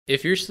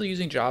If you're still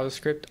using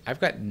JavaScript, I've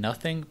got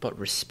nothing but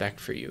respect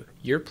for you.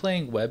 You're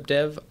playing web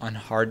dev on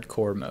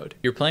hardcore mode.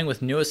 You're playing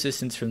with no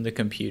assistance from the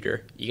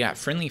computer. You got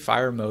friendly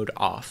fire mode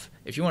off.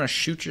 If you want to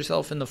shoot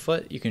yourself in the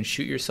foot, you can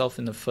shoot yourself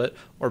in the foot.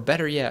 Or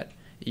better yet,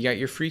 you got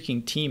your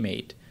freaking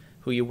teammate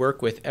who you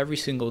work with every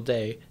single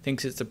day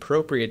thinks it's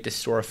appropriate to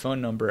store a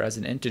phone number as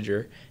an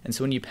integer. And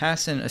so when you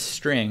pass in a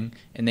string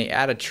and they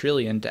add a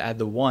trillion to add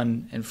the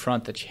 1 in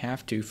front that you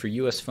have to for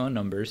US phone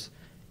numbers,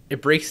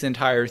 it breaks the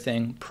entire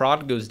thing.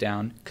 Prod goes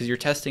down because you're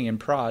testing in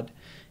prod,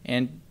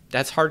 and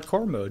that's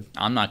hardcore mode.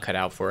 I'm not cut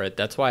out for it.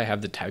 That's why I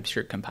have the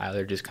TypeScript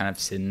compiler just kind of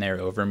sitting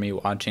there over me,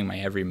 watching my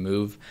every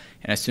move.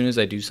 And as soon as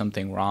I do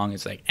something wrong,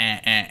 it's like,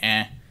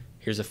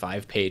 here's a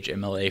 5-page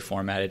MLA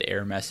formatted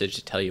error message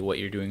to tell you what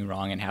you're doing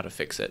wrong and how to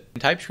fix it.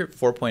 TypeScript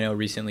 4.0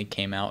 recently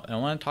came out, and I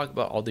want to talk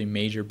about all the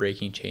major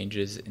breaking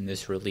changes in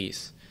this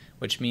release,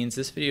 which means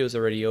this video is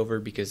already over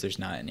because there's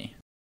not any.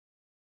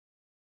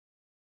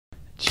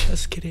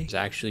 Just kidding. There's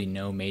actually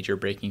no major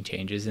breaking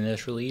changes in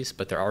this release,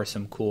 but there are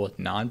some cool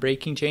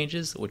non-breaking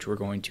changes, which we're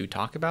going to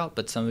talk about.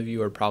 But some of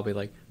you are probably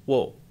like,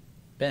 whoa,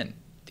 Ben,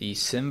 the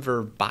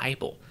Simver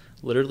Bible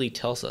literally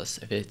tells us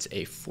if it's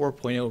a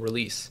 4.0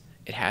 release,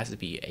 it has to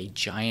be a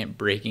giant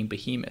breaking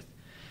behemoth.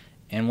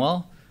 And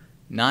well,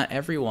 not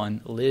everyone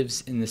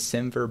lives in the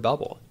Simver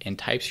bubble, and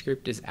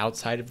TypeScript is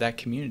outside of that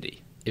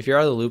community. If you're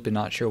out of the loop and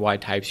not sure why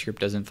TypeScript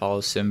doesn't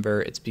follow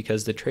Simver, it's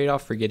because the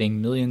trade-off for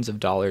getting millions of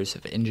dollars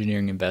of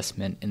engineering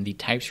investment in the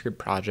TypeScript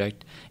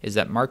project is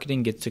that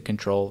marketing gets to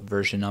control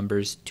version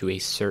numbers to a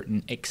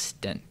certain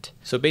extent.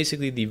 So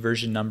basically the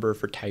version number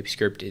for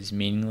TypeScript is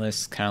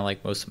meaningless, kind of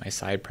like most of my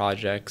side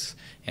projects,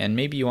 and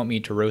maybe you want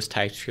me to roast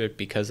TypeScript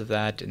because of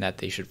that and that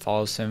they should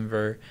follow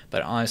Simver,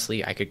 but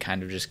honestly I could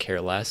kind of just care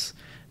less.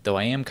 Though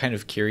I am kind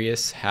of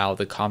curious how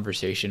the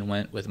conversation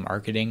went with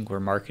marketing, where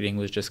marketing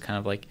was just kind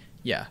of like,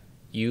 yeah,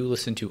 you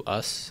listen to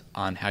us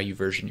on how you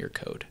version your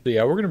code. So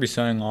yeah, we're going to be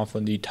signing off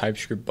on the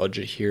TypeScript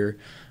budget here,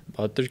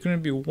 but there's going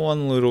to be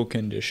one little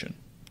condition.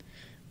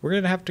 We're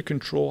going to have to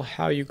control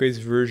how you guys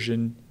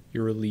version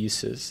your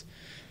releases.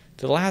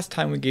 The last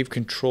time we gave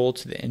control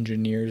to the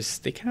engineers,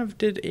 they kind of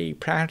did a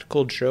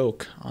practical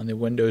joke on the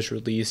Windows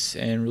release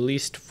and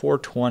released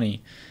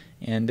 420,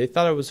 and they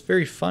thought it was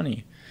very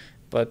funny.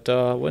 But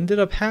what ended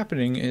up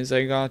happening is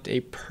I got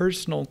a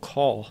personal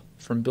call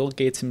from Bill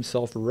Gates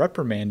himself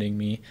reprimanding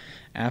me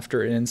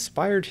after it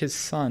inspired his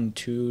son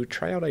to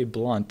try out a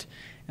blunt.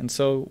 And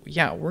so,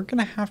 yeah, we're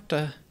going to have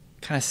to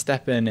kind of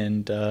step in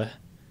and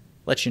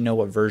let you know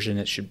what version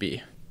it should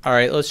be. All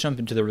right, let's jump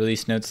into the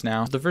release notes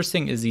now. The first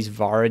thing is these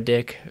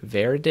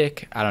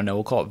Veridic, I don't know,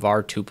 we'll call it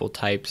var tuple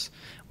types,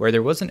 where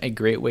there wasn't a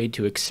great way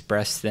to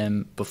express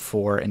them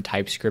before in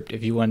TypeScript.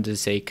 If you wanted to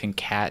say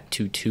concat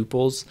to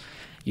tuples,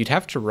 you'd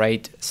have to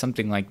write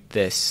something like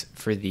this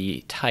for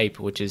the type,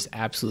 which is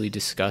absolutely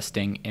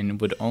disgusting and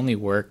would only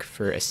work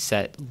for a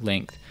set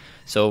length.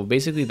 So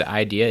basically the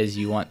idea is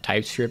you want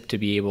TypeScript to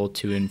be able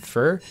to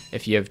infer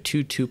if you have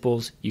two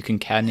tuples, you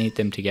concatenate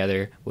them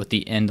together, what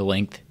the end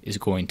length is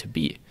going to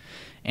be.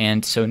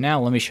 And so now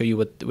let me show you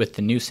with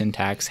the new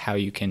syntax how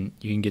you can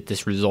get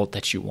this result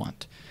that you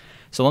want.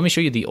 So let me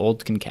show you the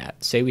old concat.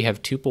 Say we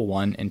have tuple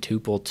 1 and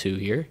tuple 2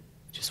 here.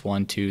 Just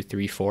 1, 2,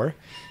 3, 4.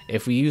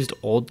 If we used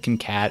old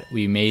concat,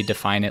 we may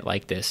define it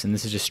like this, and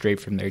this is just straight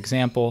from their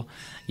example.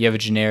 You have a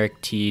generic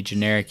T,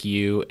 generic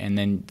U, and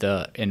then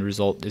the end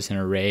result is an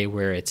array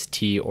where it's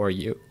T or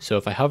U. So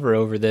if I hover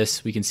over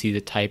this, we can see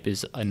the type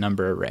is a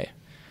number array.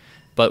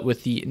 But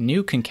with the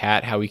new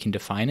concat, how we can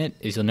define it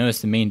is you'll notice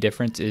the main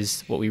difference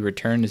is what we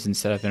return is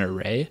instead of an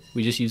array,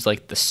 we just use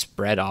like the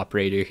spread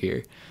operator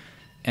here.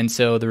 And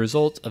so the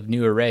result of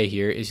new array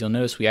here is you'll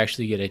notice we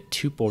actually get a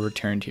tuple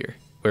returned here,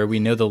 where we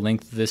know the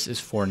length of this is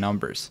 4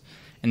 numbers.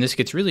 And this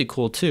gets really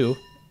cool too.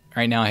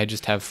 Right now I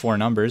just have 4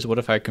 numbers. What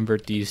if I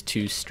convert these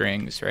to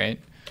strings, right?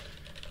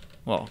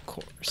 Well, of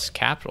course,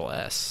 capital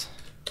S.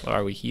 What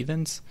are we,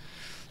 heathens?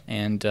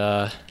 And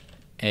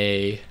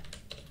A,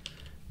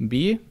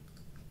 B.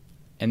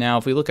 And now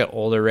if we look at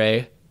old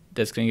array,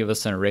 that's going to give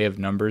us an array of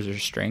numbers or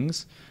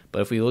strings.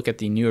 But if we look at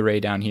the new array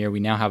down here, we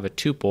now have a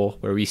tuple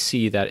where we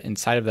see that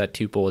inside of that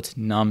tuple it's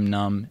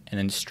num, and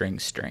then string,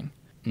 string.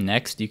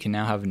 Next, you can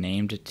now have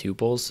named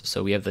tuples.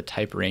 So we have the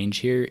type range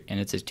here, and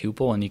it's a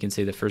tuple, and you can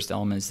say the first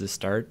element is the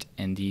start,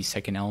 and the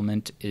second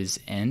element is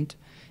end.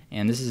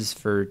 And this is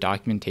for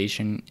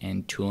documentation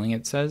and tooling,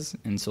 it says.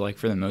 And so like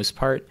for the most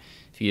part,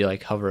 if you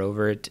like hover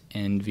over it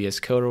in VS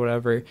Code or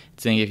whatever,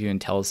 it's going to give you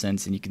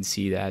IntelliSense and you can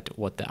see that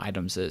what the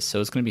items is. So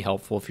it's going to be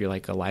helpful if you're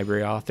like a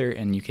library author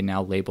and you can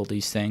now label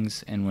these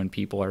things. And when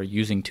people are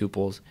using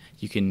tuples,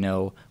 you can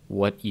know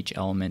what each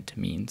element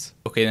means.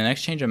 Okay, the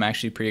next change I'm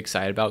actually pretty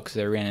excited about because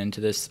I ran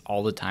into this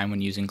all the time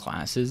when using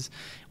classes.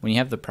 When you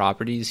have the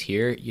properties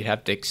here, you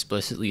have to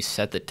explicitly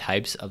set the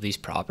types of these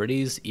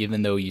properties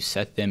even though you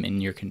set them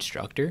in your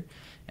constructor.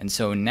 And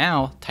so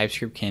now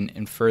TypeScript can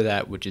infer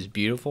that, which is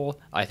beautiful.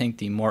 I think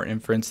the more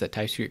inference that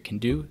TypeScript can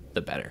do, the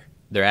better.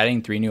 They're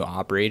adding 3 new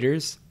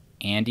operators,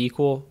 and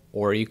equal,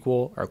 or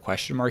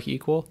question mark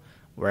equal,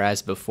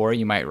 whereas before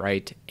you might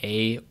write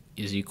A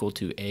is equal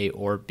to A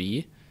or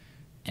B.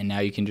 and now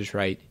you can just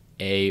write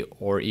A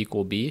or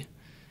equal B,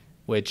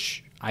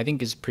 which I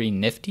think is pretty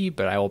nifty,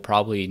 but I will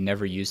probably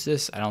never use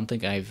this. I don't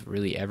think I've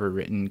really ever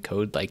written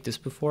code like this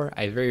before.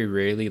 I very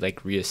rarely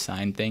like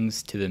reassign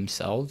things to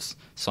themselves,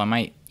 so I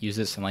might use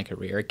this on like a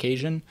rare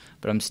occasion,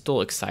 but I'm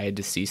still excited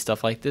to see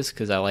stuff like this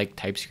because I like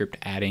TypeScript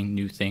adding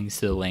new things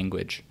to the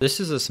language.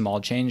 This is a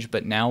small change,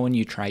 but now when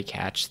you try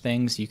catch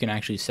things, you can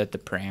actually set the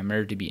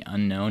parameter to be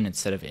unknown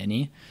instead of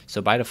any.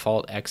 So by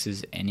default, X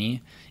is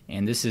any,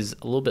 and this is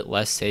a little bit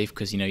less safe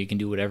because you can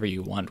do whatever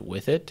you want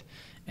with it.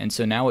 And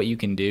so now what you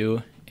can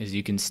do is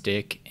you can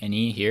stick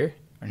any here,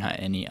 or not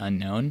any,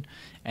 unknown,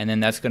 and then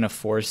that's going to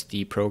force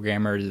the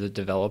programmer or the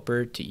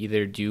developer to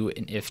either do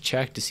an if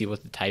check to see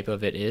what the type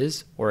of it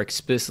is, or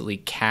explicitly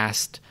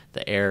cast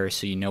the error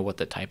so you know what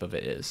the type of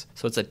it is.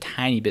 So it's a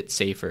tiny bit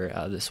safer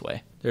this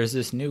way. There's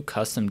this new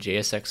custom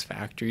Jsx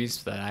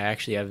Factories that I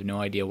actually have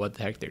no idea what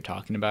the heck they're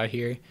talking about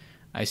here.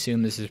 I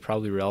assume this is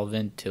probably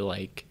relevant to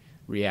like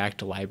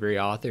React library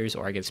authors,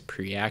 or I guess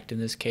Preact in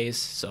this case,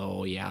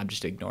 so yeah, I'm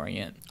just ignoring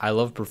it. I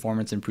love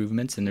performance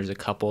improvements, and there's a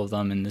couple of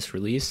them in this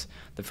release.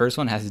 The first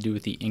one has to do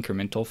with the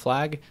incremental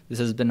flag. This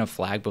has been a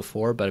flag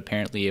before, but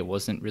apparently it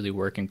wasn't really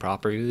working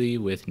properly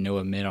with no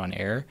emit on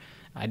error.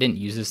 I didn't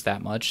use this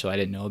that much, so I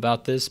didn't know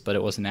about this, but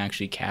it wasn't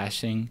actually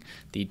caching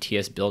the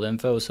TS build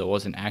info, so it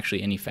wasn't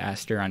actually any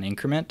faster on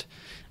increment.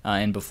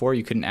 And before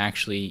you couldn't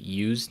actually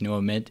use no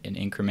emit and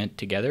increment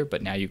together,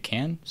 but now you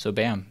can. So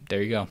bam,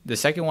 there you go. The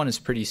second one is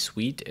pretty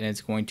sweet, and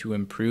it's going to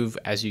improve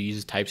as you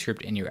use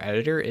TypeScript in your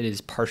editor. It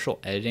is partial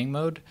editing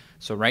mode.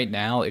 So right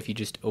now, if you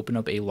just open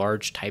up a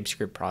large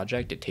TypeScript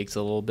project, it takes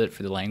a little bit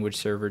for the language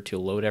server to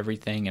load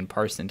everything and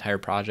parse the entire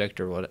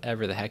project or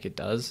whatever the heck it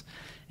does.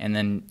 And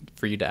then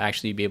for you to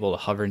actually be able to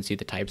hover and see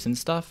the types and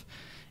stuff.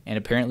 And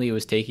apparently it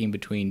was taking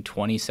between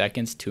 20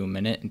 seconds to a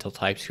minute until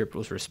TypeScript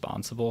was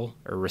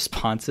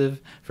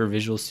responsive for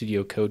Visual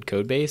Studio Code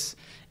codebase.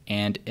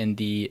 And in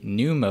the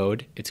new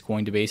mode, it's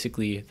going to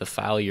basically, the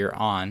file you're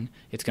on,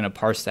 it's going to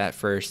parse that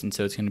first, and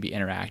so it's going to be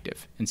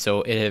interactive. And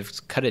so it has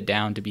cut it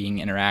down to being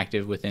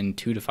interactive within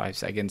 2 to 5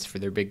 seconds for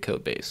their big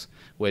codebase,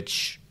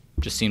 which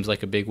just seems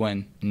like a big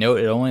win. Note,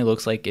 it only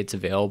looks like it's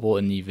available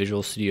in the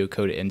Visual Studio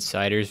Code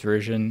Insiders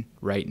version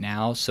right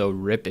now, so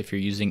RIP if you're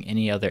using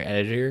any other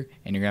editor,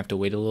 and you're going to have to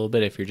wait a little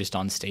bit if you're just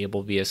on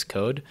stable VS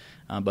Code.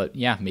 But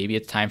yeah, maybe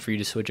it's time for you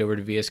to switch over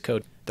to VS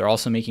Code. They're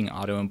also making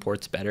auto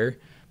imports better.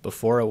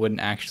 Before, it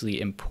wouldn't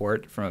actually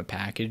import from a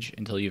package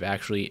until you've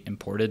actually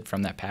imported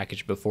from that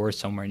package before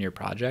somewhere in your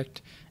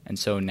project. And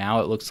so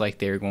now it looks like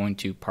they're going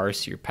to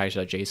parse your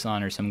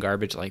package.json or some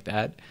garbage like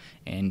that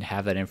and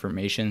have that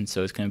information.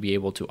 So it's going to be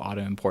able to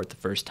auto import the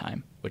first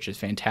time, which is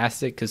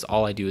fantastic because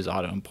all I do is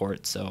auto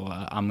import. So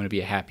I'm going to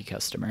be a happy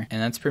customer.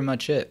 And that's pretty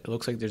much it. It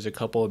looks like there's a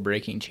couple of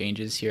breaking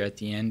changes here at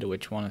the end,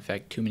 which won't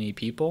affect too many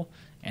people.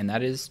 And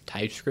that is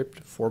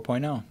TypeScript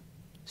 4.0.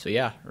 So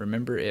yeah,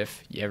 remember,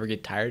 if you ever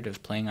get tired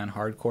of playing on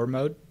hardcore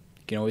mode,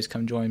 you can always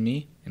come join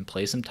me and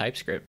play some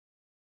TypeScript.